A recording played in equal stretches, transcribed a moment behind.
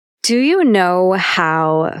Do you know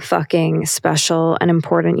how fucking special and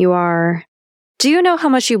important you are? Do you know how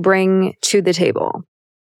much you bring to the table?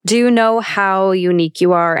 Do you know how unique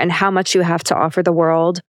you are and how much you have to offer the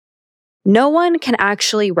world? No one can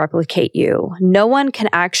actually replicate you. No one can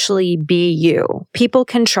actually be you. People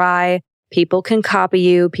can try. People can copy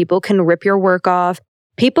you. People can rip your work off.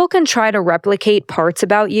 People can try to replicate parts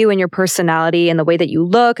about you and your personality and the way that you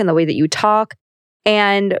look and the way that you talk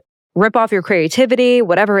and rip off your creativity,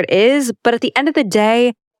 whatever it is. But at the end of the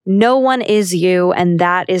day, no one is you, and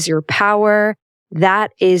that is your power.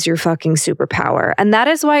 That is your fucking superpower. And that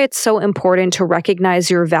is why it's so important to recognize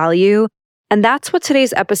your value. And that's what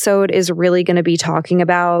today's episode is really going to be talking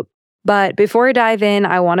about. But before I dive in,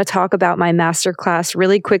 I want to talk about my masterclass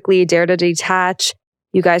really quickly, Dare to Detach.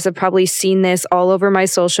 You guys have probably seen this all over my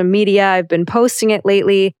social media. I've been posting it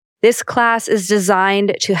lately. This class is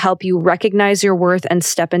designed to help you recognize your worth and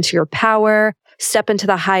step into your power, step into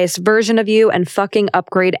the highest version of you, and fucking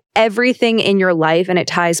upgrade everything in your life. And it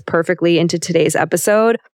ties perfectly into today's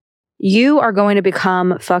episode. You are going to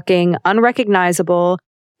become fucking unrecognizable.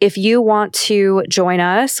 If you want to join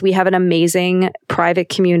us, we have an amazing private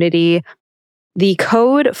community. The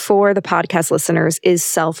code for the podcast listeners is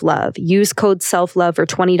self-love. Use code self-love for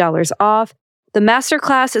 $20 off. The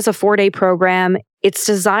masterclass is a 4-day program. It's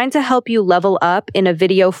designed to help you level up in a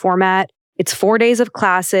video format. It's 4 days of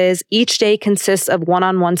classes. Each day consists of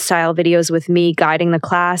one-on-one style videos with me guiding the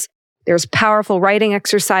class. There's powerful writing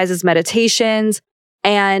exercises, meditations.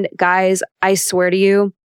 And guys, I swear to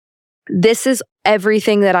you, this is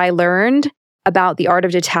everything that I learned about the art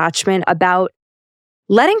of detachment, about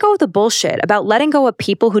letting go of the bullshit, about letting go of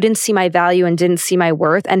people who didn't see my value and didn't see my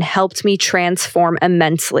worth, and helped me transform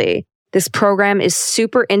immensely. This program is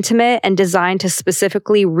super intimate and designed to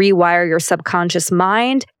specifically rewire your subconscious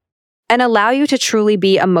mind and allow you to truly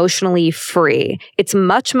be emotionally free. It's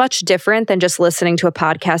much, much different than just listening to a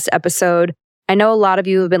podcast episode. I know a lot of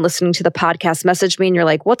you have been listening to the podcast message me and you're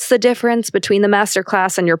like, what's the difference between the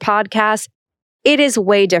masterclass and your podcast? It is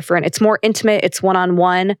way different. It's more intimate. It's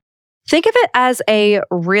one-on-one. Think of it as a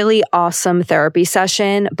really awesome therapy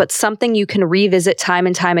session, but something you can revisit time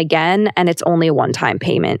and time again, and it's only a one-time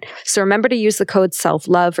payment. So remember to use the code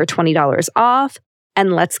SELFLOVE for $20 off,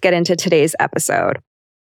 and let's get into today's episode.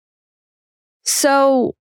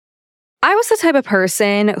 So I was the type of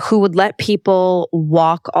person who would let people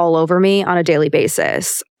walk all over me on a daily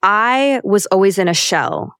basis. I was always in a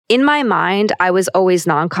shell. In my mind, I was always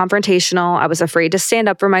non-confrontational. I was afraid to stand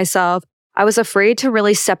up for myself. I was afraid to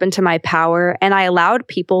really step into my power, and I allowed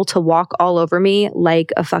people to walk all over me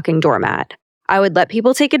like a fucking doormat. I would let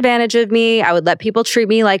people take advantage of me. I would let people treat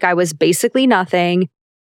me like I was basically nothing.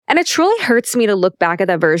 And it truly hurts me to look back at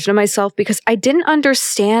that version of myself because I didn't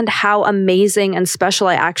understand how amazing and special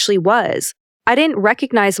I actually was. I didn't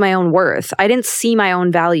recognize my own worth. I didn't see my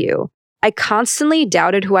own value. I constantly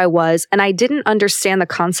doubted who I was, and I didn't understand the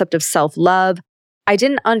concept of self-love. I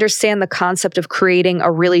didn't understand the concept of creating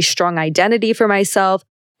a really strong identity for myself.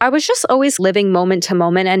 I was just always living moment to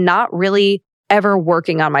moment and not really ever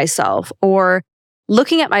working on myself or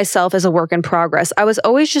looking at myself as a work in progress. I was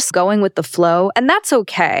always just going with the flow, and that's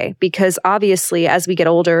okay because obviously as we get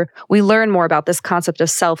older, we learn more about this concept of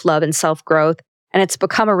self-love and self-growth, and it's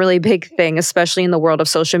become a really big thing, especially in the world of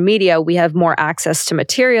social media. We have more access to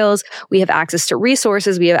materials, we have access to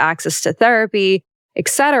resources, we have access to therapy,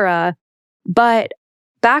 etc. But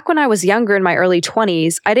back when I was younger in my early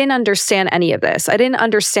 20s, I didn't understand any of this. I didn't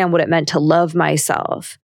understand what it meant to love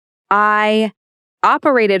myself. I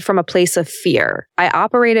operated from a place of fear. I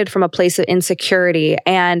operated from a place of insecurity,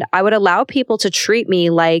 and I would allow people to treat me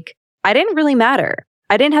like I didn't really matter.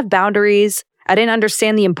 I didn't have boundaries. I didn't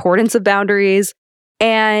understand the importance of boundaries.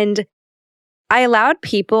 And I allowed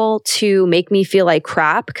people to make me feel like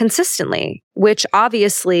crap consistently, which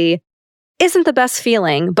obviously isn't the best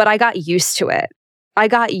feeling, but I got used to it. I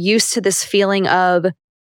got used to this feeling of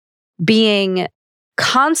being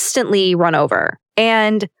constantly run over.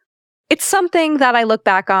 And it's something that I look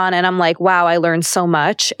back on and I'm like, wow, I learned so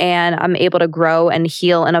much and I'm able to grow and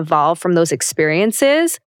heal and evolve from those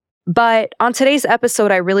experiences. But on today's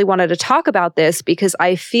episode, I really wanted to talk about this because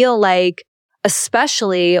I feel like,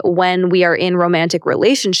 especially when we are in romantic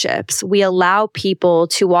relationships, we allow people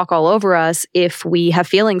to walk all over us if we have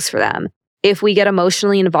feelings for them. If we get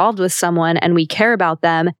emotionally involved with someone and we care about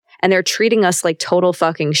them and they're treating us like total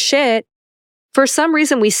fucking shit, for some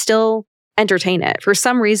reason we still entertain it. For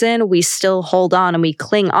some reason we still hold on and we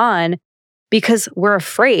cling on because we're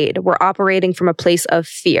afraid. We're operating from a place of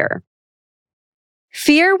fear.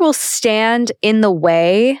 Fear will stand in the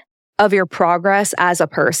way of your progress as a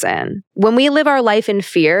person. When we live our life in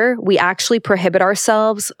fear, we actually prohibit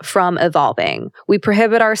ourselves from evolving. We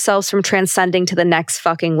prohibit ourselves from transcending to the next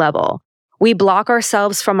fucking level. We block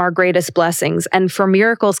ourselves from our greatest blessings, and for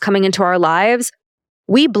miracles coming into our lives,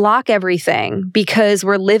 we block everything because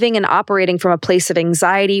we're living and operating from a place of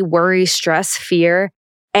anxiety, worry, stress, fear,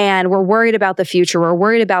 and we're worried about the future. We're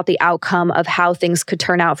worried about the outcome of how things could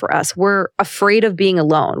turn out for us. We're afraid of being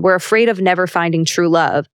alone. We're afraid of never finding true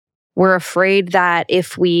love. We're afraid that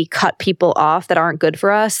if we cut people off that aren't good for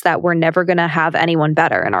us, that we're never going to have anyone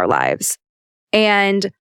better in our lives. And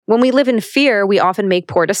when we live in fear, we often make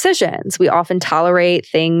poor decisions. We often tolerate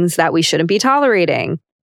things that we shouldn't be tolerating.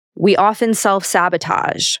 We often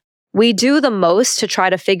self-sabotage. We do the most to try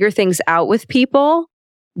to figure things out with people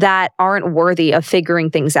that aren't worthy of figuring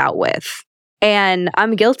things out with. And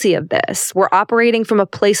I'm guilty of this. We're operating from a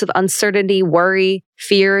place of uncertainty, worry,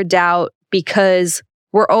 fear, doubt, because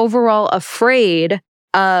we're overall afraid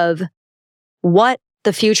of what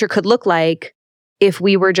the future could look like if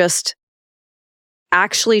we were just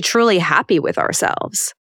actually truly happy with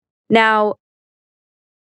ourselves. Now,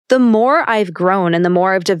 the more I've grown and the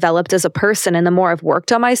more I've developed as a person and the more I've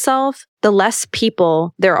worked on myself, the less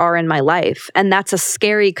people there are in my life. And that's a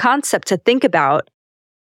scary concept to think about,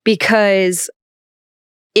 because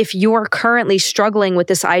if you're currently struggling with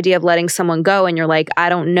this idea of letting someone go and you're like, I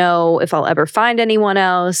don't know if I'll ever find anyone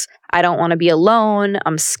else. I don't want to be alone.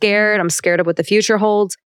 I'm scared. I'm scared of what the future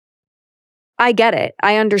holds. I get it.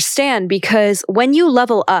 I understand, because when you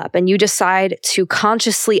level up and you decide to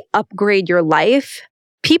consciously upgrade your life,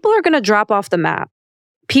 people are going to drop off the map.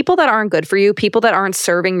 People that aren't good for you, people that aren't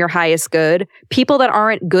serving your highest good, people that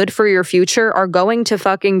aren't good for your future are going to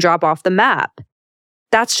fucking drop off the map.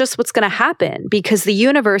 That's just what's going to happen, because the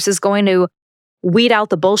universe is going to weed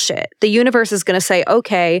out the bullshit. The universe is going to say,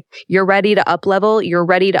 okay, you're ready to up level, you're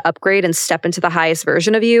ready to upgrade and step into the highest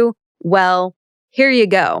version of you. Well, here you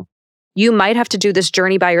go. You might have to do this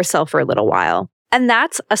journey by yourself for a little while. And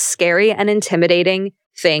that's a scary and intimidating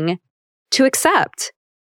thing to accept.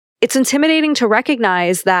 It's intimidating to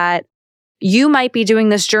recognize that you might be doing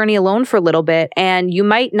this journey alone for a little bit, and you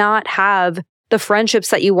might not have the friendships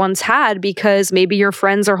that you once had because maybe your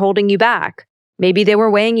friends are holding you back. Maybe they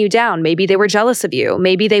were weighing you down. Maybe they were jealous of you.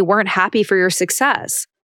 Maybe they weren't happy for your success.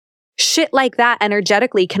 Shit like that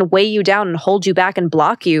energetically can weigh you down and hold you back and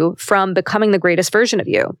block you from becoming the greatest version of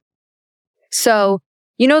you. So,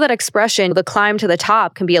 you know that expression, the climb to the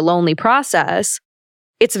top can be a lonely process.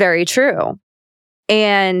 It's very true.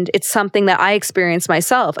 And it's something that I experienced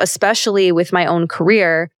myself, especially with my own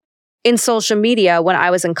career. In social media, when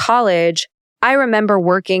I was in college, I remember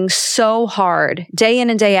working so hard day in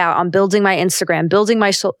and day out on building my Instagram, building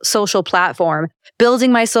my social platform,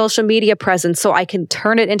 building my social media presence so I can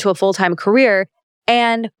turn it into a full-time career.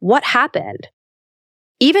 And what happened?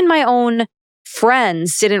 Even my own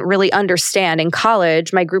friends didn't really understand. In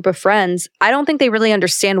college, my group of friends, I don't think they really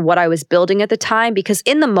understand what I was building at the time, because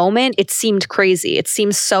in the moment, it seemed crazy. It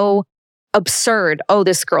seemed so absurd. Oh,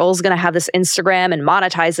 this girl's going to have this Instagram and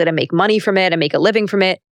monetize it and make money from it and make a living from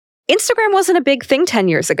it. Instagram wasn't a big thing 10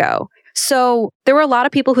 years ago. So there were a lot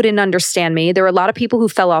of people who didn't understand me. There were a lot of people who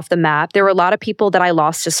fell off the map. There were a lot of people that I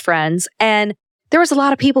lost as friends. And there was a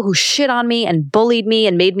lot of people who shit on me and bullied me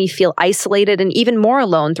and made me feel isolated and even more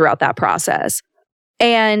alone throughout that process.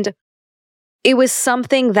 And it was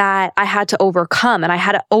something that I had to overcome. And I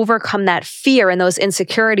had to overcome that fear and those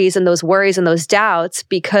insecurities and those worries and those doubts,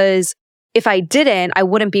 because if I didn't, I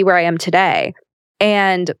wouldn't be where I am today.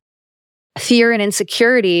 And fear and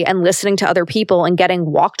insecurity and listening to other people and getting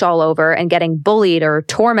walked all over and getting bullied or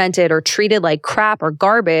tormented or treated like crap or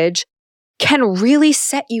garbage can really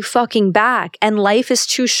set you fucking back. And life is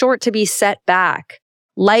too short to be set back.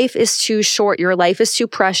 Life is too short. Your life is too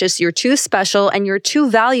precious. You're too special and you're too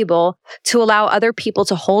valuable to allow other people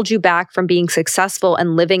to hold you back from being successful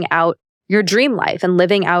and living out your dream life and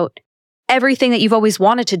living out everything that you've always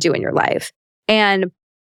wanted to do in your life. And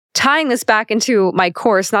tying this back into my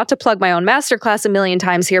course, not to plug my own masterclass a million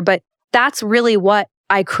times here, but that's really what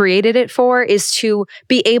I created it for, is to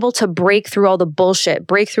be able to break through all the bullshit,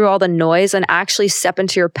 break through all the noise, and actually step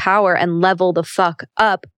into your power and level the fuck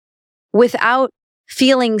up without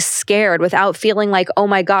feeling scared, without feeling like, oh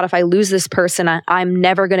my God, if I lose this person, I'm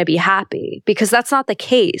never going to be happy, because that's not the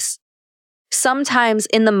case. Sometimes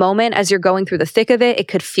in the moment, as you're going through the thick of it, it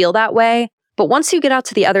could feel that way. But once you get out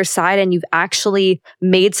to the other side and you've actually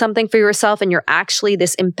made something for yourself and you're actually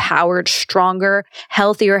this empowered, stronger,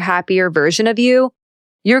 healthier, happier version of you,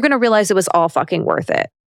 you're going to realize it was all fucking worth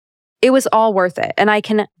it. It was all worth it. And I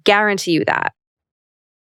can guarantee you that.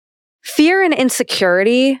 Fear and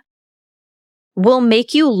insecurity will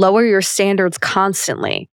make you lower your standards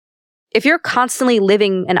constantly. If you're constantly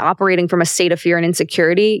living and operating from a state of fear and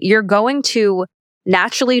insecurity, you're going to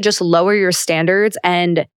naturally just lower your standards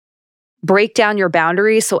and break down your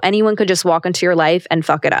boundaries so anyone could just walk into your life and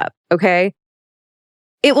fuck it up, okay?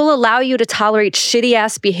 It will allow you to tolerate shitty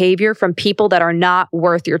ass behavior from people that are not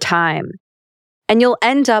worth your time. And you'll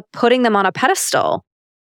end up putting them on a pedestal.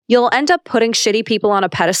 You'll end up putting shitty people on a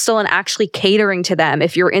pedestal and actually catering to them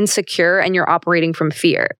if you're insecure and you're operating from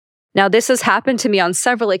fear. Now, this has happened to me on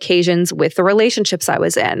several occasions with the relationships I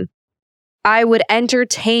was in. I would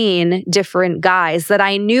entertain different guys that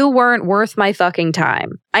I knew weren't worth my fucking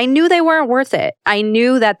time. I knew they weren't worth it. I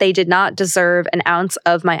knew that they did not deserve an ounce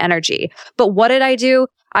of my energy. But what did I do?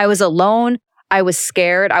 I was alone. I was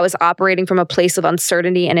scared. I was operating from a place of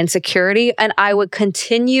uncertainty and insecurity, and I would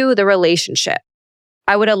continue the relationship.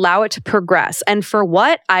 I would allow it to progress. And for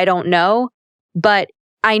what? I don't know. But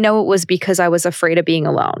I know it was because I was afraid of being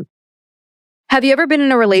alone. Have you ever been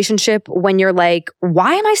in a relationship when you're like,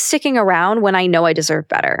 why am I sticking around when I know I deserve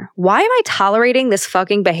better? Why am I tolerating this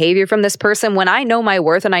fucking behavior from this person when I know my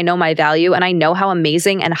worth and I know my value and I know how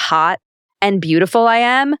amazing and hot and beautiful I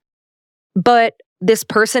am? But this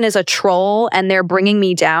person is a troll and they're bringing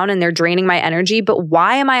me down and they're draining my energy. But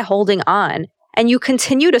why am I holding on? And you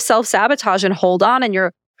continue to self-sabotage and hold on, and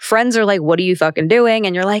your friends are like, what are you fucking doing?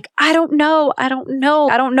 And you're like, I don't know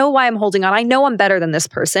why I'm holding on. I know I'm better than this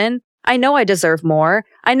person. I know I deserve more.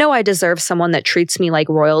 I know I deserve someone that treats me like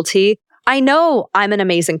royalty. I know I'm an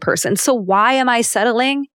amazing person. So why am I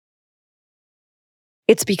settling?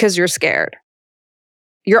 It's because you're scared.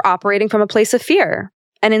 You're operating from a place of fear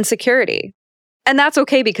and insecurity. And that's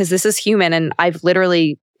okay because this is human and I've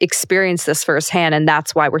literally experienced this firsthand, and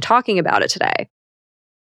that's why we're talking about it today.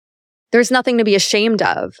 There's nothing to be ashamed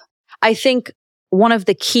of. I think one of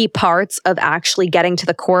the key parts of actually getting to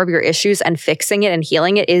the core of your issues and fixing it and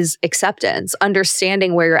healing it is acceptance,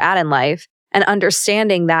 understanding where you're at in life and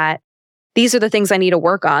understanding that these are the things I need to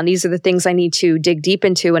work on. These are the things I need to dig deep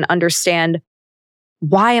into and understand,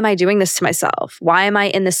 why am I doing this to myself? Why am I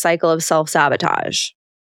in this cycle of self-sabotage?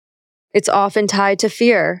 It's often tied to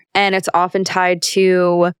fear, and it's often tied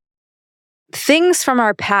to things from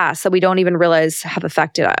our past that we don't even realize have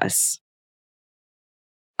affected us.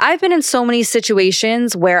 I've been in so many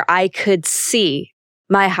situations where I could see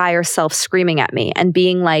my higher self screaming at me and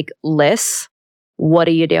being like, Liz, what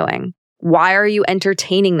are you doing? Why are you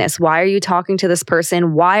entertaining this? Why are you talking to this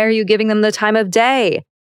person? Why are you giving them the time of day?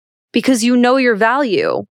 Because you know your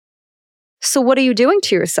value. So what are you doing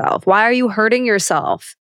to yourself? Why are you hurting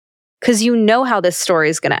yourself? Because you know how this story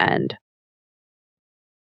is going to end.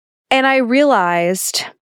 And I realized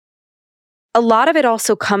a lot of it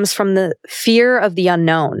also comes from the fear of the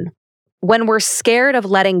unknown. When we're scared of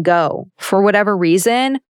letting go, for whatever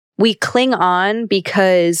reason, we cling on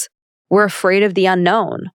because we're afraid of the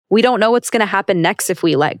unknown. We don't know what's going to happen next if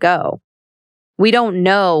we let go. We don't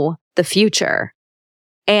know the future.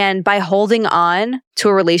 And by holding on to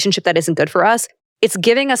a relationship that isn't good for us, it's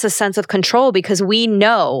giving us a sense of control because we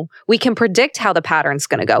know we can predict how the pattern's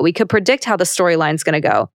going to go. We could predict how the storyline's going to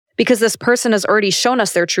go, because this person has already shown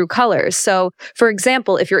us their true colors. So, for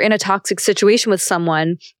example, if you're in a toxic situation with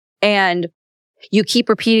someone and you keep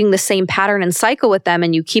repeating the same pattern and cycle with them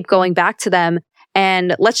and you keep going back to them,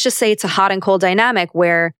 and let's just say it's a hot and cold dynamic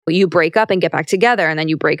where you break up and get back together, and then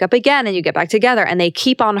you break up again and you get back together, and they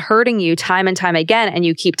keep on hurting you time and time again, and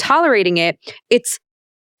you keep tolerating it, it's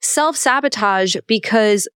self-sabotage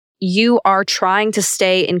because you are trying to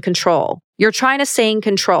stay in control. You're trying to stay in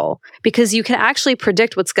control because you can actually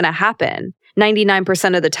predict what's going to happen.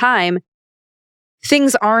 99% of the time,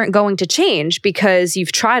 things aren't going to change because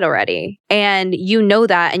you've tried already. And you know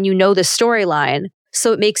that, and you know the storyline.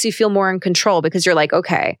 So it makes you feel more in control because you're like,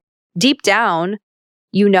 okay, deep down,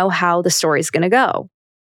 you know how the story's going to go.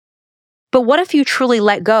 But what if you truly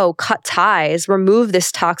let go, cut ties, remove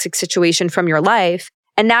this toxic situation from your life,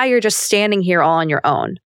 and now you're just standing here all on your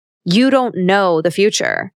own? You don't know the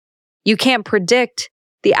future. You can't predict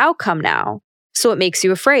the outcome now. So it makes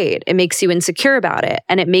you afraid. It makes you insecure about it.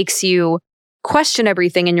 And it makes you question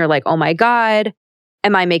everything. And you're like, oh my God,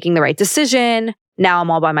 am I making the right decision? Now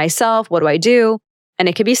I'm all by myself. What do I do? And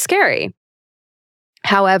it can be scary.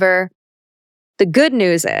 However, the good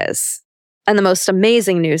news is, and the most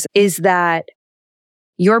amazing news is that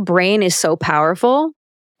your brain is so powerful.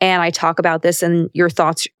 And I talk about this in Your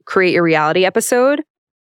Thoughts Create Your Reality episode.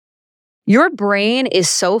 Your brain is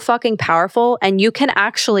so fucking powerful, and you can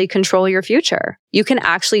actually control your future. You can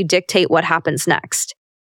actually dictate what happens next.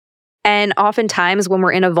 And oftentimes when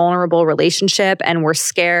we're in a vulnerable relationship and we're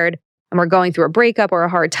scared and we're going through a breakup or a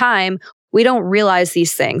hard time, We don't realize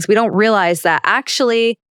these things. We don't realize that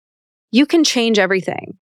actually you can change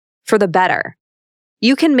everything for the better.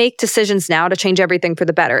 You can make decisions now to change everything for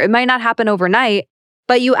the better. It might not happen overnight,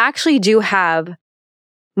 but you actually do have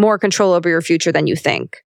more control over your future than you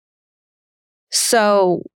think.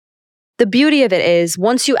 So the beauty of it is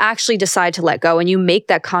once you actually decide to let go and you make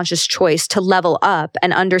that conscious choice to level up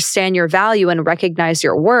and understand your value and recognize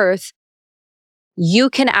your worth, you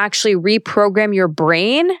can actually reprogram your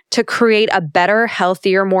brain to create a better,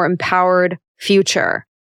 healthier, more empowered future.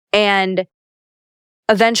 And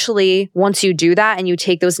eventually, once you do that and you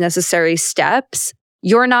take those necessary steps,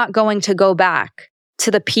 you're not going to go back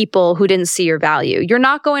to the people who didn't see your value. You're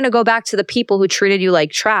not going to go back to the people who treated you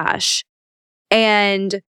like trash.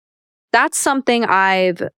 And that's something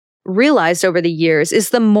I've realized over the years is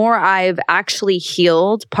the more I've actually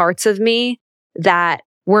healed parts of me that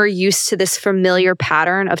were used to this familiar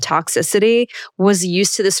pattern of toxicity, was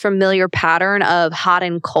used to this familiar pattern of hot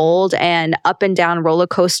and cold and up and down roller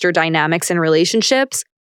coaster dynamics in relationships,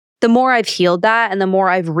 the more I've healed that and the more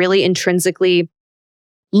I've really intrinsically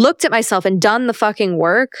looked at myself and done the fucking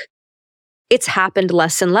work, it's happened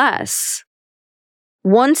less and less.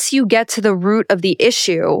 Once you get to the root of the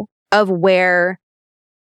issue of where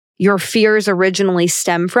your fears originally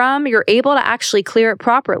stem from, you're able to actually clear it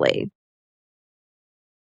properly.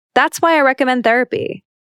 That's why I recommend therapy.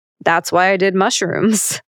 That's why I did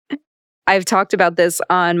mushrooms. I've talked about this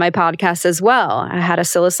on my podcast as well. I had a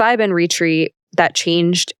psilocybin retreat that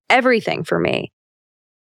changed everything for me.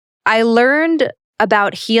 I learned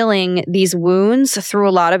about healing these wounds through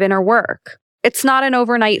a lot of inner work. It's not an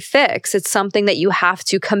overnight fix. It's something that you have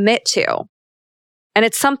to commit to. And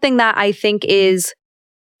it's something that I think is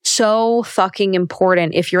so fucking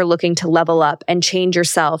important if you're looking to level up and change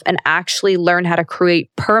yourself and actually learn how to create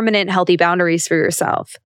permanent healthy boundaries for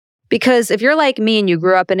yourself. Because if you're like me and you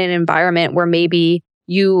grew up in an environment where maybe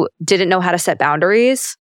you didn't know how to set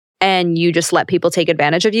boundaries and you just let people take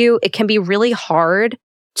advantage of you, it can be really hard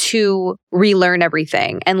to relearn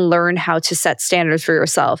everything and learn how to set standards for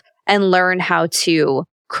yourself and learn how to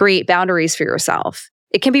create boundaries for yourself.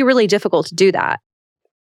 It can be really difficult to do that.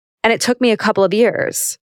 And it took me a couple of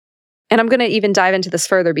years. And I'm going to even dive into this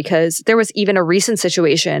further because there was even a recent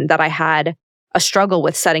situation that I had a struggle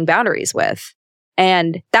with setting boundaries with.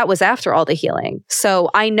 And that was after all the healing. So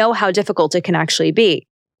I know how difficult it can actually be.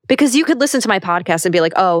 Because you could listen to my podcast and be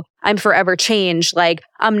like, oh, I'm forever changed. Like,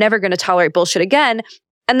 I'm never going to tolerate bullshit again.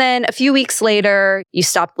 And then a few weeks later, you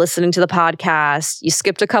stopped listening to the podcast, you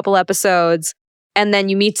skipped a couple episodes, and then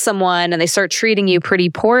you meet someone and they start treating you pretty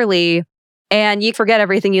poorly and you forget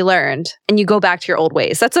everything you learned and you go back to your old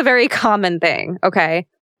ways. That's a very common thing, okay?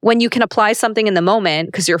 When you can apply something in the moment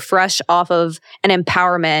because you're fresh off of an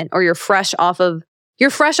empowerment or you're fresh off of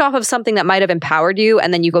something that might have empowered you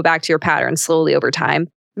and then you go back to your pattern slowly over time.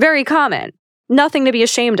 Very common. Nothing to be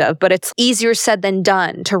ashamed of, but it's easier said than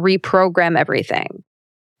done to reprogram everything.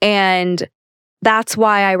 And that's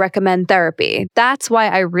why I recommend therapy. That's why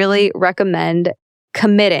I really recommend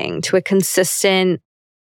committing to a consistent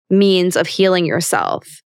means of healing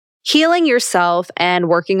yourself. Healing yourself and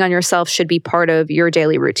working on yourself should be part of your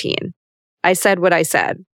daily routine. I said what I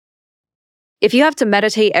said. If you have to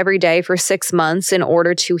meditate every day for 6 months in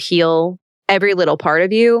order to heal every little part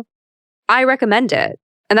of you, I recommend it.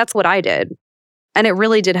 And that's what I did. And it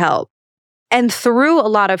really did help. And through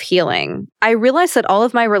a lot of healing, I realized that all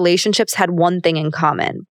of my relationships had one thing in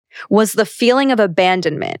common, was the feeling of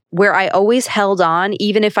abandonment, where I always held on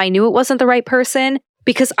even if I knew it wasn't the right person,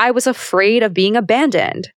 because I was afraid of being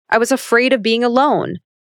abandoned. I was afraid of being alone.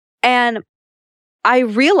 And I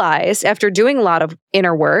realized after doing a lot of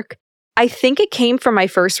inner work, I think it came from my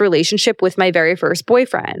first relationship with my very first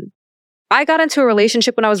boyfriend. I got into a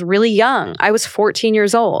relationship when I was really young. I was 14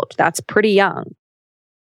 years old. That's pretty young.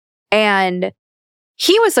 And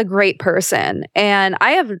he was a great person. And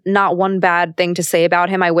I have not one bad thing to say about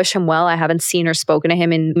him. I wish him well. I haven't seen or spoken to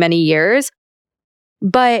him in many years.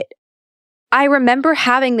 But I remember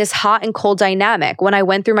having this hot and cold dynamic. When I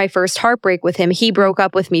went through my first heartbreak with him, he broke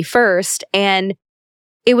up with me first. And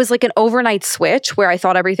it was like an overnight switch where I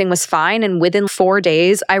thought everything was fine. And within 4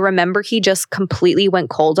 days, I remember he just completely went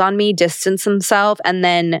cold on me, distanced himself, and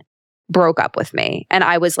then broke up with me. And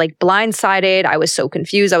I was like blindsided. I was so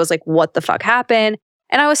confused. I was like, what the fuck happened?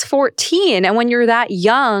 And I was 14. And when you're that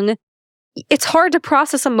young, it's hard to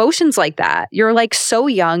process emotions like that. You're like so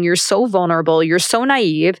young. You're so vulnerable. You're so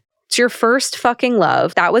naive. It's your first fucking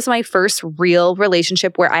love. That was my first real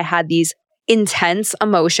relationship where I had these intense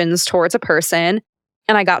emotions towards a person.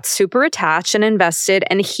 And I got super attached and invested.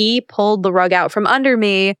 And he pulled the rug out from under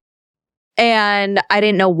me And I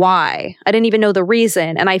didn't know why. I didn't even know the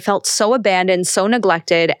reason. And I felt so abandoned, so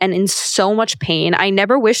neglected, and in so much pain. I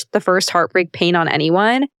never wished the first heartbreak pain on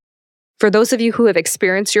anyone. For those of you who have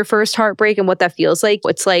experienced your first heartbreak and what that feels like,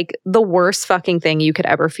 it's like the worst fucking thing you could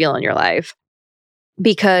ever feel in your life.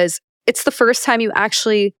 Because it's the first time you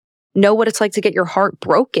actually know what it's like to get your heart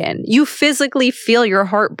broken. You physically feel your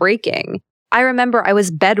heart breaking. I remember I was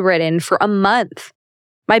bedridden for a month.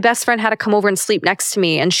 My best friend had to come over and sleep next to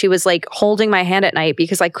me, and she was like holding my hand at night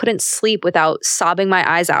because I couldn't sleep without sobbing my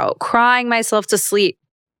eyes out, crying myself to sleep.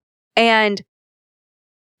 And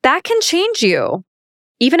that can change you.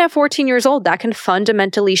 Even at 14 years old, that can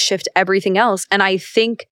fundamentally shift everything else. And I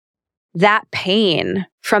think that pain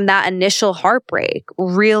from that initial heartbreak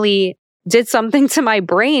really did something to my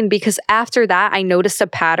brain, because after that, I noticed a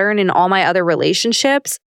pattern in all my other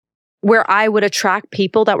relationships where I would attract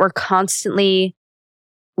people that were constantly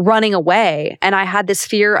running away. And I had this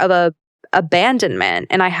fear of abandonment.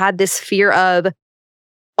 And I had this fear of,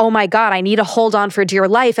 oh my God, I need to hold on for dear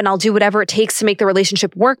life, and I'll do whatever it takes to make the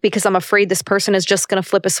relationship work because I'm afraid this person is just going to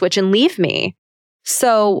flip a switch and leave me.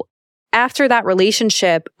 So after that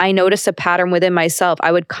relationship, I noticed a pattern within myself.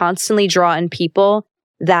 I would constantly draw in people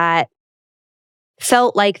that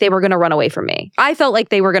felt like they were going to run away from me. I felt like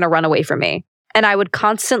they were going to run away from me. And I would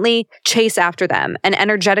constantly chase after them. And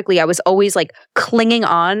energetically, I was always like clinging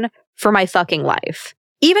on for my fucking life.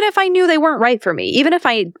 Even if I knew they weren't right for me, even if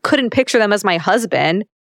I couldn't picture them as my husband,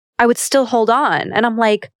 I would still hold on. And I'm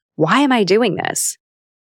like, why am I doing this?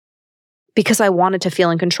 Because I wanted to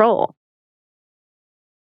feel in control.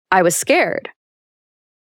 I was scared.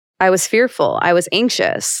 I was fearful. I was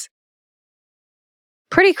anxious.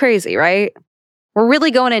 Pretty crazy, right? We're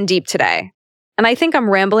really going in deep today. And I think I'm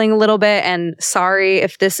rambling a little bit, and sorry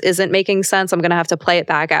if this isn't making sense. I'm going to have to play it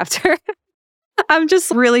back after. I'm just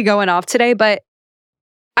really going off today, but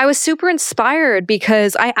I was super inspired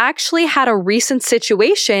because I actually had a recent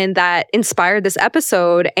situation that inspired this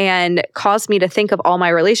episode and caused me to think of all my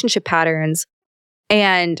relationship patterns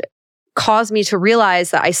and caused me to realize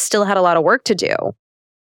that I still had a lot of work to do.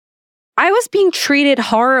 I was being treated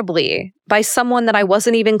horribly by someone that I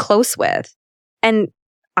wasn't even close with. And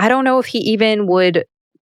I don't know if he even would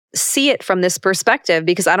see it from this perspective,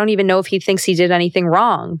 because I don't even know if he thinks he did anything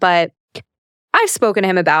wrong. But I've spoken to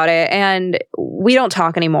him about it and we don't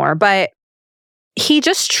talk anymore. But he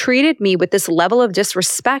just treated me with this level of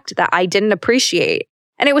disrespect that I didn't appreciate.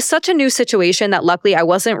 And it was such a new situation that luckily I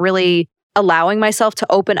wasn't really allowing myself to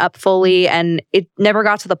open up fully. And it never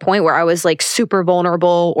got to the point where I was like super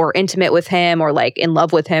vulnerable or intimate with him or like in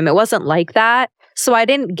love with him. It wasn't like that. So I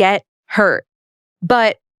didn't get hurt.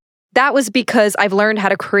 But that was because I've learned how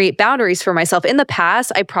to create boundaries for myself. In the past,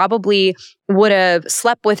 I probably would have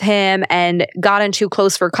slept with him and gotten too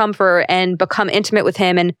close for comfort and become intimate with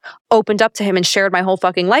him and opened up to him and shared my whole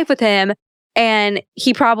fucking life with him. And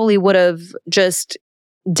he probably would have just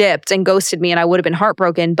dipped and ghosted me and I would have been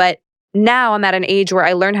heartbroken. But now I'm at an age where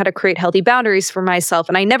I learned how to create healthy boundaries for myself.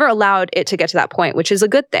 And I never allowed it to get to that point, which is a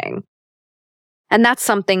good thing. And that's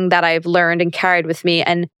something that I've learned and carried with me.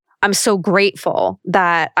 And I'm so grateful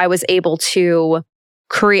that I was able to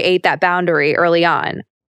create that boundary early on.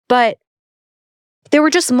 But there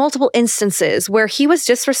were just multiple instances where he was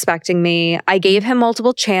disrespecting me. I gave him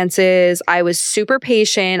multiple chances. I was super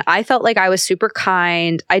patient. I felt like I was super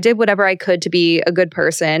kind. I did whatever I could to be a good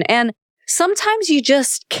person. And sometimes you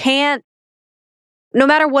just can't, no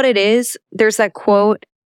matter what it is, there's that quote,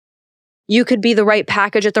 you could be the right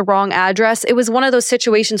package at the wrong address. It was one of those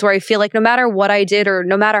situations where I feel like no matter what I did or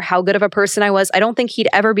no matter how good of a person I was, I don't think he'd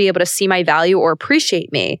ever be able to see my value or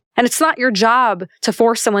appreciate me. And it's not your job to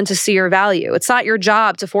force someone to see your value. It's not your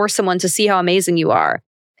job to force someone to see how amazing you are.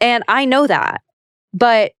 And I know that.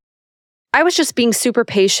 But I was just being super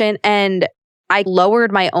patient and I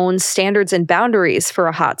lowered my own standards and boundaries for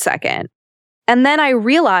a hot second. And then I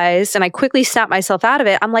realized, and I quickly snapped myself out of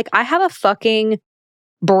it, I'm like, I have a fucking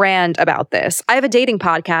brand about this. I have a dating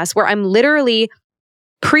podcast where I'm literally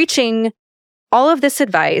preaching all of this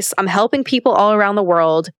advice. I'm helping people all around the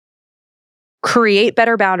world create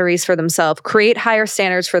better boundaries for themselves, create higher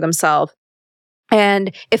standards for themselves.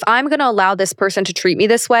 And if I'm going to allow this person to treat me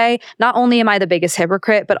this way, not only am I the biggest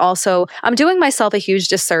hypocrite, but also I'm doing myself a huge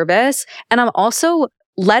disservice. And I'm also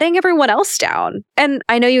letting everyone else down. And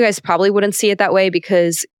I know you guys probably wouldn't see it that way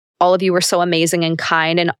because all of you are so amazing and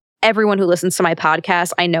kind. And everyone who listens to my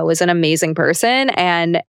podcast, I know is an amazing person.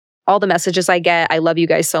 And all the messages I get, I love you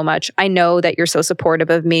guys so much. I know that you're so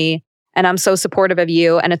supportive of me and I'm so supportive of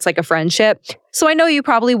you. And it's like a friendship. So I know you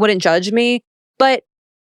probably wouldn't judge me, but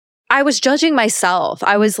I was judging myself.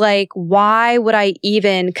 I was like, why would I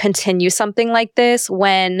even continue something like this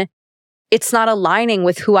when it's not aligning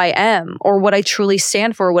with who I am or what I truly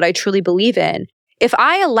stand for, what I truly believe in. If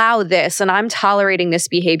I allow this and I'm tolerating this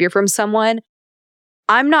behavior from someone,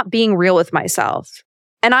 I'm not being real with myself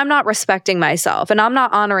and I'm not respecting myself and I'm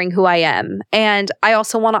not honoring who I am. And I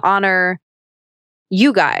also want to honor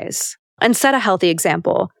you guys and set a healthy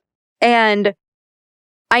example. And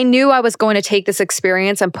I knew I was going to take this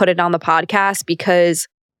experience and put it on the podcast because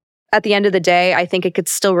at the end of the day, I think it could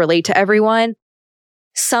still relate to everyone.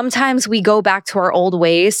 Sometimes we go back to our old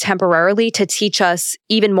ways temporarily to teach us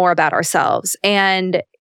even more about ourselves. And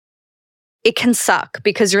it can suck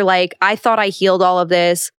because you're like, I thought I healed all of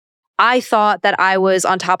this. I thought that I was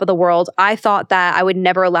on top of the world. I thought that I would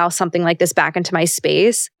never allow something like this back into my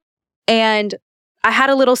space. And I had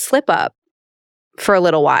a little slip up for a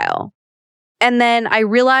little while. And then I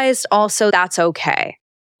realized also that's okay.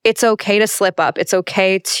 It's okay to slip up. It's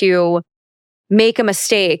okay to make a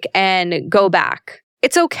mistake and go back.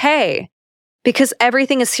 It's okay because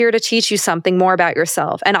everything is here to teach you something more about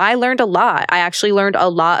yourself. And I learned a lot. I actually learned a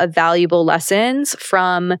lot of valuable lessons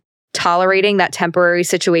from tolerating that temporary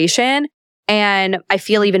situation. And I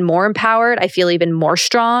feel even more empowered. I feel even more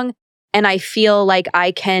strong. And I feel like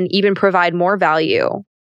I can even provide more value,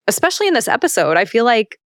 especially in this episode. I feel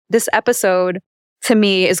like this episode to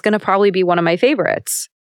me is going to probably be one of my favorites.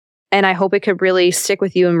 And I hope it could really stick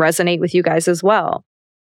with you and resonate with you guys as well.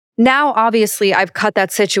 Now, obviously, I've cut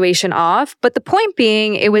that situation off, but the point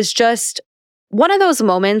being, it was just one of those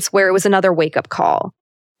moments where it was another wake-up call.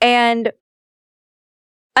 And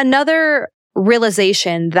another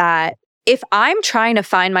realization that if I'm trying to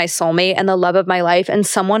find my soulmate and the love of my life and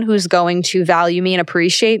someone who's going to value me and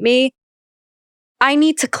appreciate me, I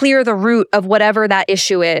need to clear the root of whatever that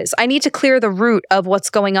issue is. I need to clear the root of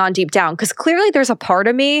what's going on deep down because clearly there's a part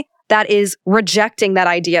of me that is rejecting that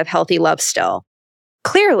idea of healthy love still.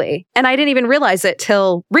 Clearly. And I didn't even realize it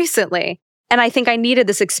till recently. And I think I needed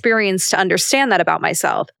this experience to understand that about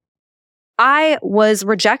myself. I was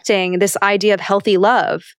rejecting this idea of healthy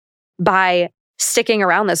love by sticking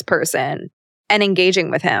around this person and engaging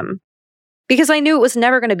with him because I knew it was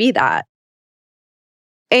never going to be that.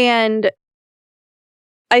 And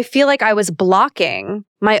I feel like I was blocking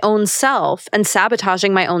my own self and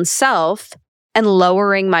sabotaging my own self and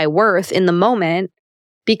lowering my worth in the moment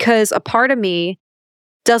because a part of me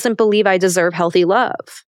doesn't believe I deserve healthy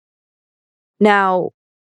love. Now,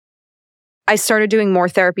 I started doing more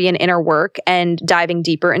therapy and inner work and diving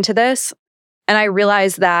deeper into this. And I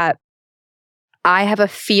realized that I have a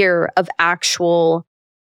fear of actual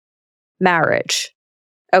marriage.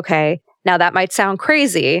 Okay. Now that might sound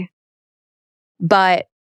crazy, but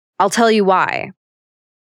I'll tell you why.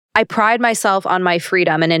 I pride myself on my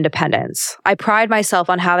freedom and independence. I pride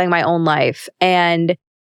myself on having my own life and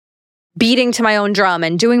beating to my own drum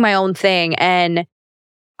and doing my own thing. And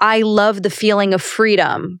I love the feeling of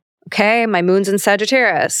freedom. Okay. My moon's in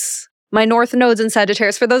Sagittarius. My North Node's in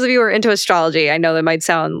Sagittarius. For those of you who are into astrology, I know that might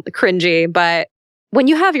sound cringy, but when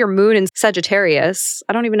you have your moon in Sagittarius,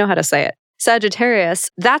 I don't even know how to say it. Sagittarius,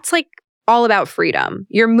 that's like all about freedom.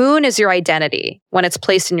 Your moon is your identity when it's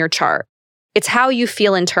placed in your chart. It's how you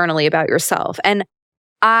feel internally about yourself. And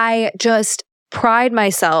I just pride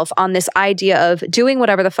myself on this idea of doing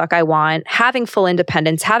whatever the fuck I want, having full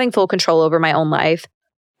independence, having full control over my own life.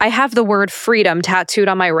 I have the word freedom tattooed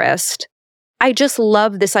on my wrist. I just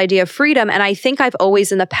love this idea of freedom. And I think I've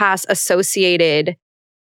always in the past associated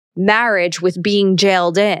marriage with being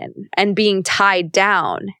jailed in and being tied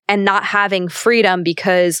down and not having freedom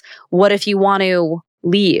because what if you want to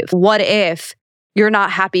leave? What if you're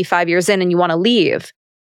not happy 5 years in and you want to leave?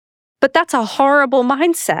 But that's a horrible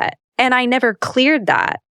mindset. And I never cleared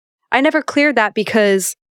that. I never cleared that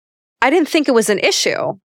because I didn't think it was an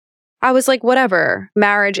issue. I was like, whatever,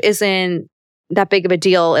 marriage isn't that big of a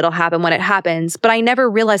deal. It'll happen when it happens. But I never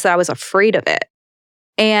realized that I was afraid of it.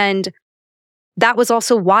 And that was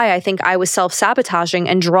also why I think I was self-sabotaging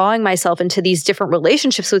and drawing myself into these different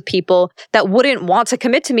relationships with people that wouldn't want to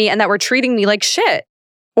commit to me and that were treating me like shit.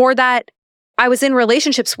 Or that I was in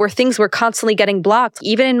relationships where things were constantly getting blocked.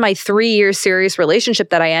 Even in my 3-year serious relationship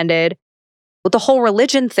that I ended, with the whole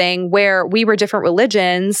religion thing where we were different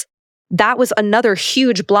religions, that was another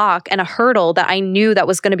huge block and a hurdle that I knew that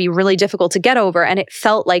was going to be really difficult to get over. And it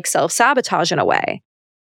felt like self-sabotage in a way.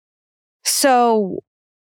 So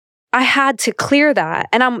I had to clear that.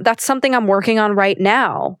 And that's something I'm working on right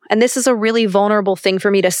now. And this is a really vulnerable thing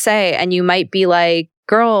for me to say. And you might be like,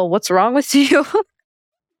 girl, what's wrong with you?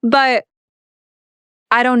 But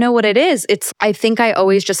I don't know what it is. I think I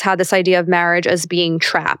always just had this idea of marriage as being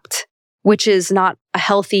trapped, which is not a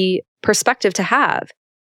healthy perspective to have.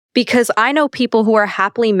 Because I know people who are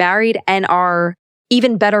happily married and are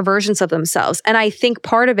even better versions of themselves. And I think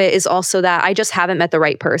part of it is also that I just haven't met the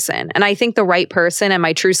right person. And I think the right person and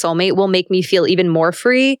my true soulmate will make me feel even more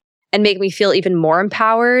free and make me feel even more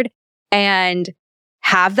empowered and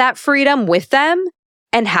have that freedom with them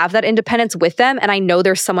and have that independence with them. And I know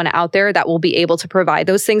there's someone out there that will be able to provide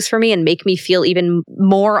those things for me and make me feel even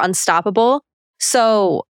more unstoppable.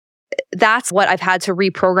 So that's what I've had to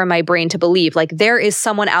reprogram my brain to believe. Like, there is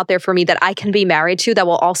someone out there for me that I can be married to that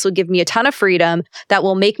will also give me a ton of freedom, that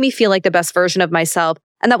will make me feel like the best version of myself,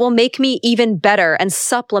 and that will make me even better and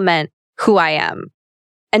supplement who I am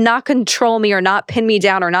and not control me or not pin me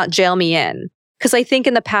down or not jail me in. Because I think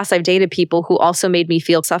in the past, I've dated people who also made me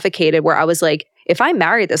feel suffocated, where I was like, if I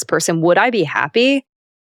married this person, would I be happy?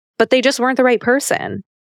 But they just weren't the right person.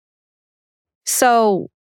 So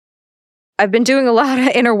I've been doing a lot of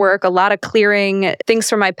inner work, a lot of clearing things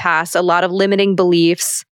from my past, a lot of limiting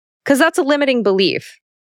beliefs, because that's a limiting belief,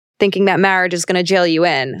 thinking that marriage is going to jail you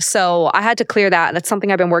in. So I had to clear that. That's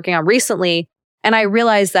something I've been working on recently. And I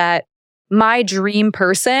realized that my dream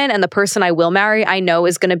person and the person I will marry, I know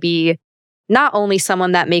is going to be not only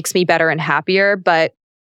someone that makes me better and happier, but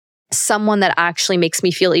someone that actually makes me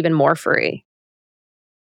feel even more free.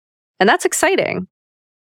 And that's exciting.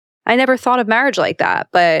 I never thought of marriage like that,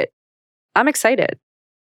 but I'm excited.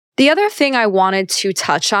 The other thing I wanted to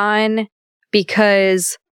touch on,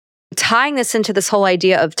 because tying this into this whole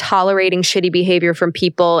idea of tolerating shitty behavior from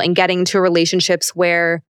people and getting into relationships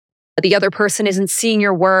where the other person isn't seeing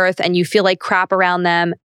your worth and you feel like crap around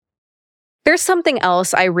them, there's something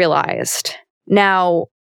else I realized. Now,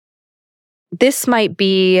 this might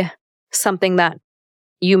be something that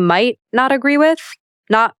you might not agree with.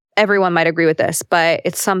 Not everyone might agree with this, but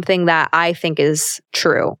it's something that I think is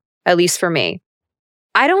true, at least for me.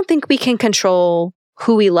 I don't think we can control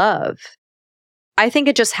who we love. I think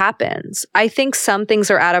it just happens. I think some things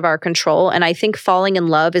are out of our control, and I think falling in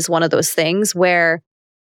love is one of those things where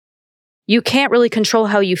you can't really control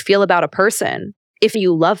how you feel about a person if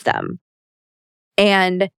you love them.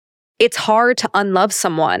 And it's hard to unlove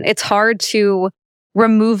someone. It's hard to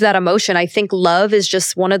remove that emotion. I think love is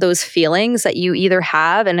just one of those feelings that you either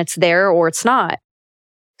have and it's there or it's not.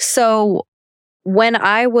 So when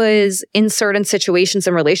I was in certain situations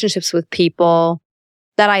and relationships with people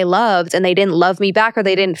that I loved and they didn't love me back or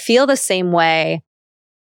they didn't feel the same way,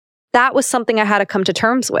 that was something I had to come to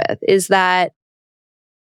terms with, is that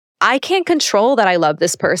I can't control that I love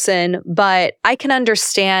this person, but I can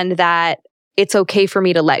understand that it's okay for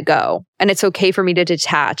me to let go, and it's okay for me to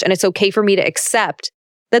detach, and it's okay for me to accept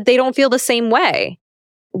that they don't feel the same way.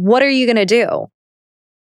 What are you going to do?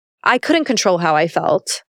 I couldn't control how I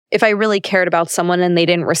felt. If I really cared about someone and they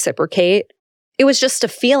didn't reciprocate, it was just a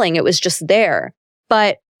feeling. It was just there.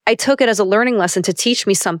 But I took it as a learning lesson to teach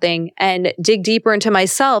me something and dig deeper into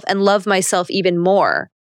myself and love myself even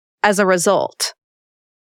more as a result.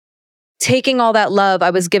 Taking all that love I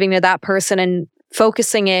was giving to that person and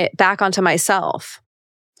focusing it back onto myself.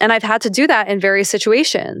 And I've had to do that in various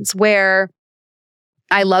situations where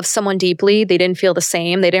I love someone deeply, they didn't feel the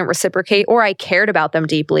same, they didn't reciprocate, or I cared about them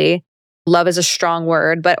deeply. Love is a strong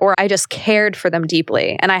word, or I just cared for them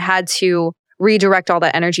deeply. And I had to redirect all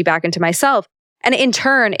that energy back into myself. And in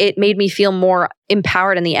turn, it made me feel more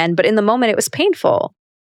empowered in the end. But in the moment, it was painful.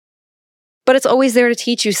 But it's always there to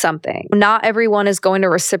teach you something. Not everyone is going to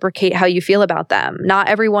reciprocate how you feel about them. Not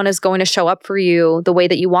everyone is going to show up for you the way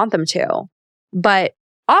that you want them to. But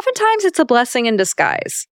oftentimes it's a blessing in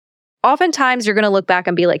disguise. Oftentimes you're going to look back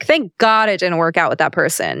and be like, thank God it didn't work out with that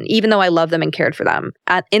person, even though I love them and cared for them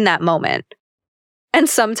in that moment. And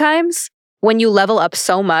sometimes when you level up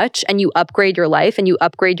so much and you upgrade your life and you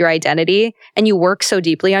upgrade your identity and you work so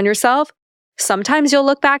deeply on yourself, sometimes you'll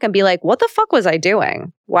look back and be like, what the fuck was I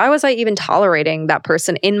doing? Why was I even tolerating that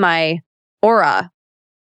person in my aura,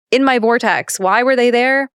 in my vortex? Why were they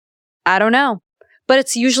there? I don't know. But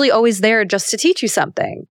it's usually always there just to teach you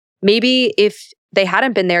something. Maybe if they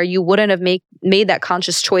hadn't been there, you wouldn't have made that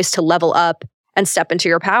conscious choice to level up and step into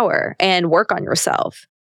your power and work on yourself.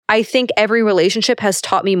 I think every relationship has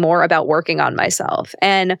taught me more about working on myself.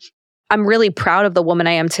 And I'm really proud of the woman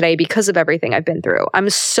I am today because of everything I've been through. I'm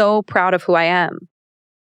so proud of who I am.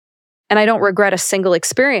 And I don't regret a single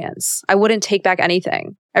experience. I wouldn't take back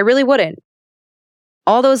anything. I really wouldn't.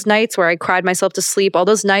 All those nights where I cried myself to sleep, all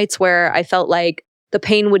those nights where I felt like the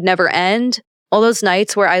pain would never end, all those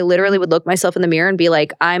nights where I literally would look myself in the mirror and be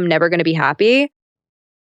like, I'm never going to be happy,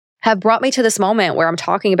 have brought me to this moment where I'm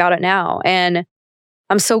talking about it now. And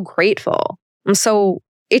I'm so grateful. I'm so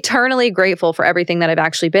eternally grateful for everything that I've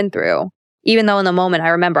actually been through. Even though in the moment I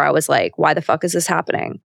remember I was like, why the fuck is this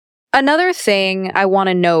happening? Another thing I want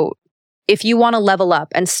to note if you want to level up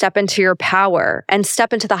and step into your power and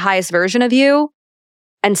step into the highest version of you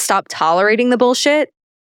and stop tolerating the bullshit,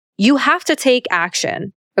 you have to take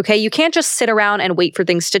action. Okay. You can't just sit around and wait for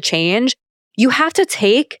things to change. You have to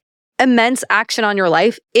take immense action on your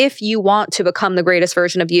life if you want to become the greatest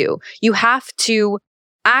version of you. You have to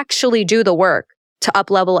actually do the work to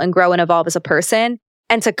uplevel and grow and evolve as a person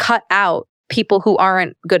and to cut out people who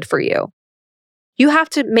aren't good for you. You have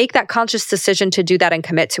to make that conscious decision to do that and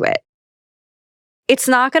commit to it. It's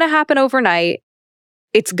not going to happen overnight.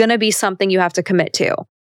 It's going to be something you have to commit to.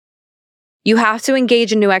 You have to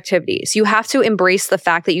engage in new activities. You have to embrace the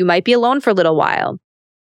fact that you might be alone for a little while.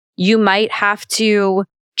 You might have to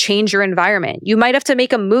change your environment. You might have to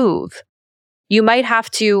make a move. You might have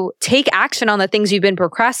to take action on the things you've been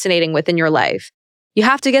procrastinating with in your life. You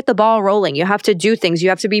have to get the ball rolling. You have to do things. You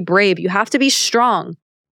have to be brave. You have to be strong.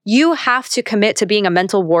 You have to commit to being a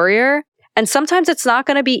mental warrior. And sometimes it's not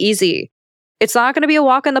going to be easy. It's not going to be a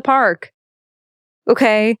walk in the park.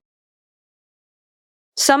 Okay?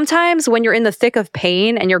 Sometimes when you're in the thick of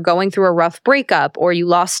pain and you're going through a rough breakup, or you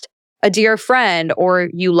lost a dear friend, or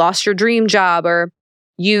you lost your dream job, or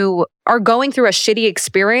you are going through a shitty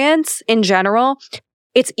experience in general,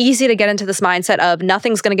 it's easy to get into this mindset of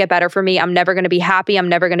nothing's going to get better for me. I'm never going to be happy. I'm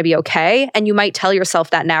never going to be okay. And you might tell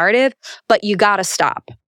yourself that narrative, but you got to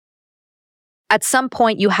stop. At some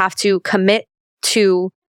point, you have to commit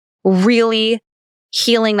to really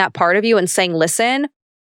healing that part of you and saying, listen,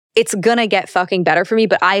 it's going to get fucking better for me,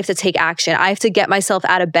 but I have to take action. I have to get myself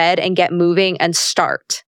out of bed and get moving and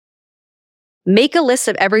start. Make a list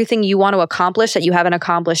of everything you want to accomplish that you haven't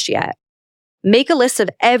accomplished yet. Make a list of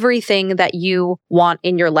everything that you want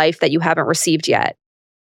in your life that you haven't received yet.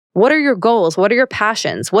 What are your goals? What are your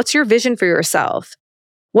passions? What's your vision for yourself?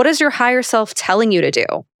 What is your higher self telling you to do?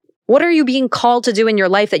 What are you being called to do in your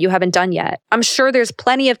life that you haven't done yet? I'm sure there's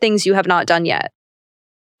plenty of things you have not done yet.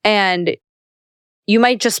 And you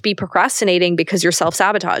might just be procrastinating because you're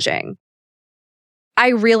self-sabotaging. I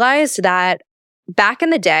realized that back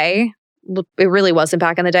in the day, it really wasn't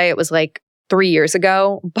back in the day, it was like 3 years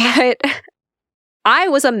ago, but I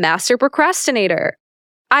was a master procrastinator.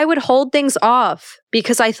 I would hold things off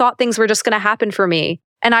because I thought things were just going to happen for me.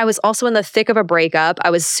 And I was also in the thick of a breakup. I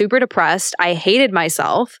was super depressed. I hated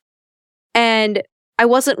myself. And I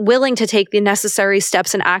wasn't willing to take the necessary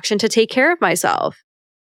steps and action to take care of myself.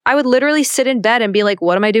 I would literally sit in bed and be like,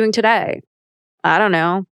 what am I doing today? I don't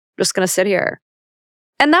know. I'm just going to sit here.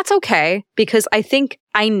 And that's okay, because I think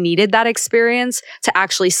I needed that experience to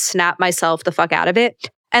actually snap myself the fuck out of it.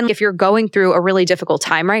 And if you're going through a really difficult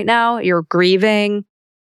time right now, you're grieving,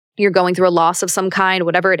 you're going through a loss of some kind,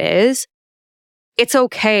 whatever it is, it's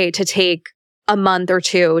okay to take a month or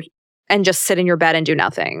two and just sit in your bed and do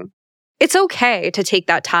nothing. It's okay to take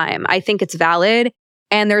that time. I think it's valid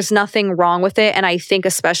and there's nothing wrong with it. And I think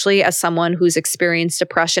especially as someone who's experienced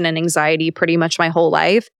depression and anxiety pretty much my whole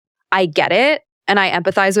life, I get it and I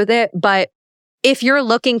empathize with it. But if you're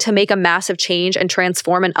looking to make a massive change and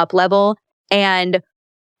transform and uplevel and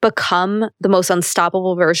become the most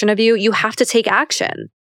unstoppable version of you, you have to take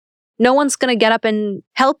action. No one's going to get up and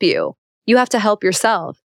help you. You have to help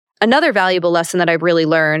yourself. Another valuable lesson that I've really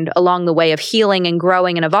learned along the way of healing and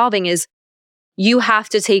growing and evolving is you have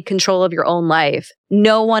to take control of your own life.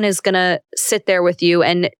 No one is going to sit there with you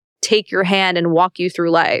and take your hand and walk you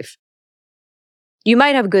through life. You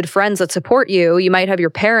might have good friends that support you. You might have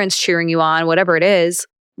your parents cheering you on, whatever it is.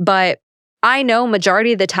 But I know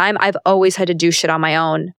majority of the time, I've always had to do shit on my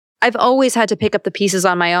own. I've always had to pick up the pieces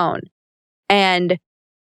on my own and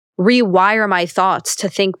rewire my thoughts to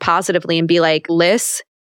think positively and be like, Liz,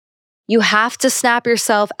 you have to snap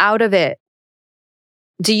yourself out of it.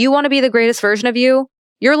 Do you want to be the greatest version of you?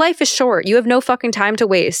 Your life is short. You have no fucking time to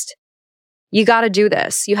waste. You got to do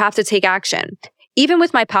this. You have to take action. Even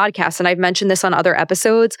with my podcast, and I've mentioned this on other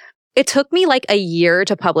episodes, it took me like a year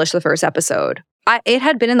to publish the first episode. It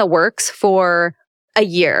had been in the works for a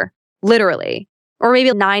year, literally, or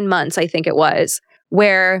maybe 9 months, I think it was,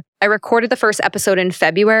 where I recorded the first episode in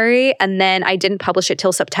February and then I didn't publish it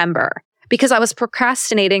till September because I was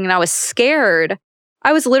procrastinating and I was scared.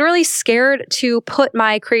 I was literally scared to put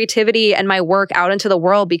my creativity and my work out into the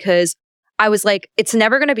world because I was like, it's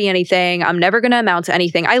never going to be anything. I'm never going to amount to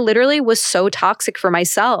anything. I literally was so toxic for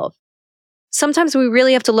myself. Sometimes we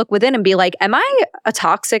really have to look within and be like, am I a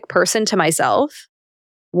toxic person to myself?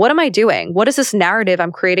 What am I doing? What is this narrative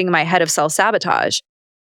I'm creating in my head of self-sabotage?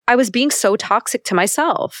 I was being so toxic to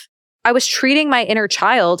myself. I was treating my inner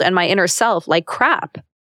child and my inner self like crap.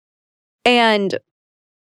 And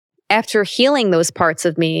after healing those parts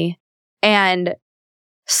of me and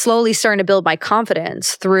slowly starting to build my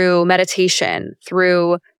confidence through meditation,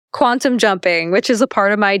 through quantum jumping, which is a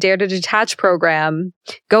part of my Dare to Detach program.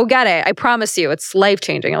 Go get it. I promise you, it's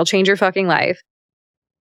life-changing. It'll change your fucking life.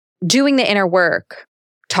 Doing the inner work,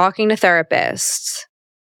 talking to therapists,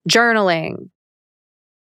 journaling,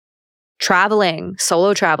 traveling,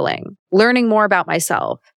 solo traveling, learning more about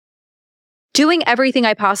myself, doing everything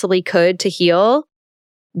I possibly could to heal.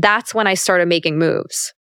 That's when I started making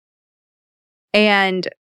moves. And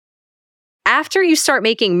after you start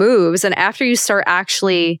making moves and after you start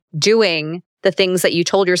actually doing the things that you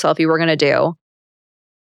told yourself you were going to do,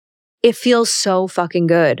 it feels so fucking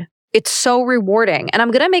good. It's so rewarding. And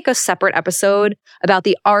I'm going to make a separate episode about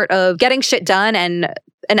the art of getting shit done and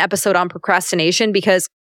an episode on procrastination, because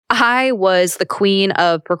I was the queen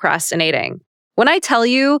of procrastinating. When I tell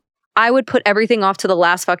you I would put everything off to the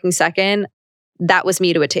last fucking second, that was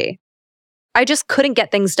me to a T. I just couldn't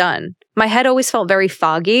get things done. My head always felt very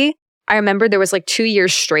foggy. I remember there was like 2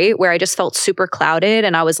 years straight where I just felt super clouded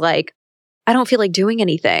and I was like, I don't feel like doing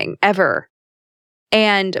anything ever.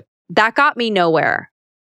 And that got me nowhere.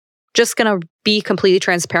 Just gonna be completely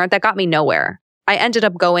transparent, that got me nowhere. I ended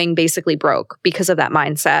up going basically broke because of that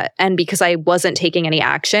mindset and because I wasn't taking any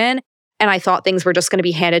action and I thought things were just gonna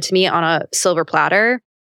be handed to me on a silver platter,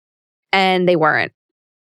 and they weren't.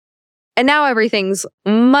 And now everything's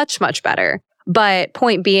much, much better. But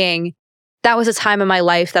point being, that was a time in my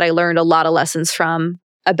life that I learned a lot of lessons from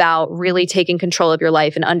about really taking control of your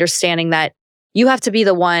life and understanding that you have to be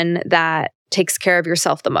the one that takes care of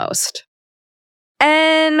yourself the most.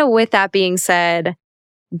 And with that being said,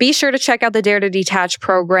 be sure to check out the Dare to Detach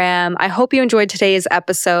program. I hope you enjoyed today's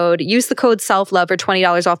episode. Use the code SELFLOVE for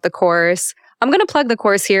 $20 off the course. I'm going to plug the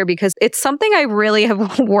course here because it's something I really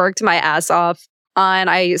have worked my ass off on.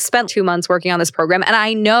 I spent 2 months working on this program and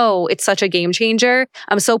I know it's such a game changer.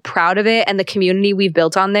 I'm so proud of it. And the community we've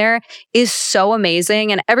built on there is so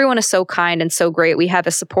amazing. And everyone is so kind and so great. We have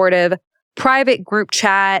a supportive private group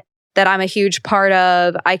chat that I'm a huge part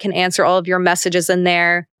of. I can answer all of your messages in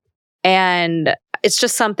there. And it's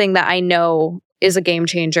just something that I know is a game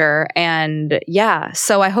changer. And yeah,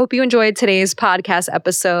 so I hope you enjoyed today's podcast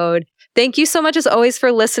episode. Thank you so much, as always,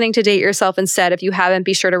 for listening to Date Yourself Instead. If you haven't,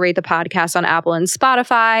 be sure to rate the podcast on Apple and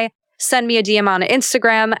Spotify. Send me a DM on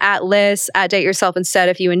Instagram at Liz at Date Yourself Instead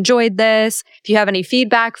if you enjoyed this. If you have any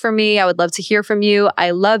feedback for me, I would love to hear from you.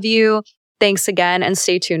 I love you. Thanks again, and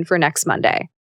stay tuned for next Monday.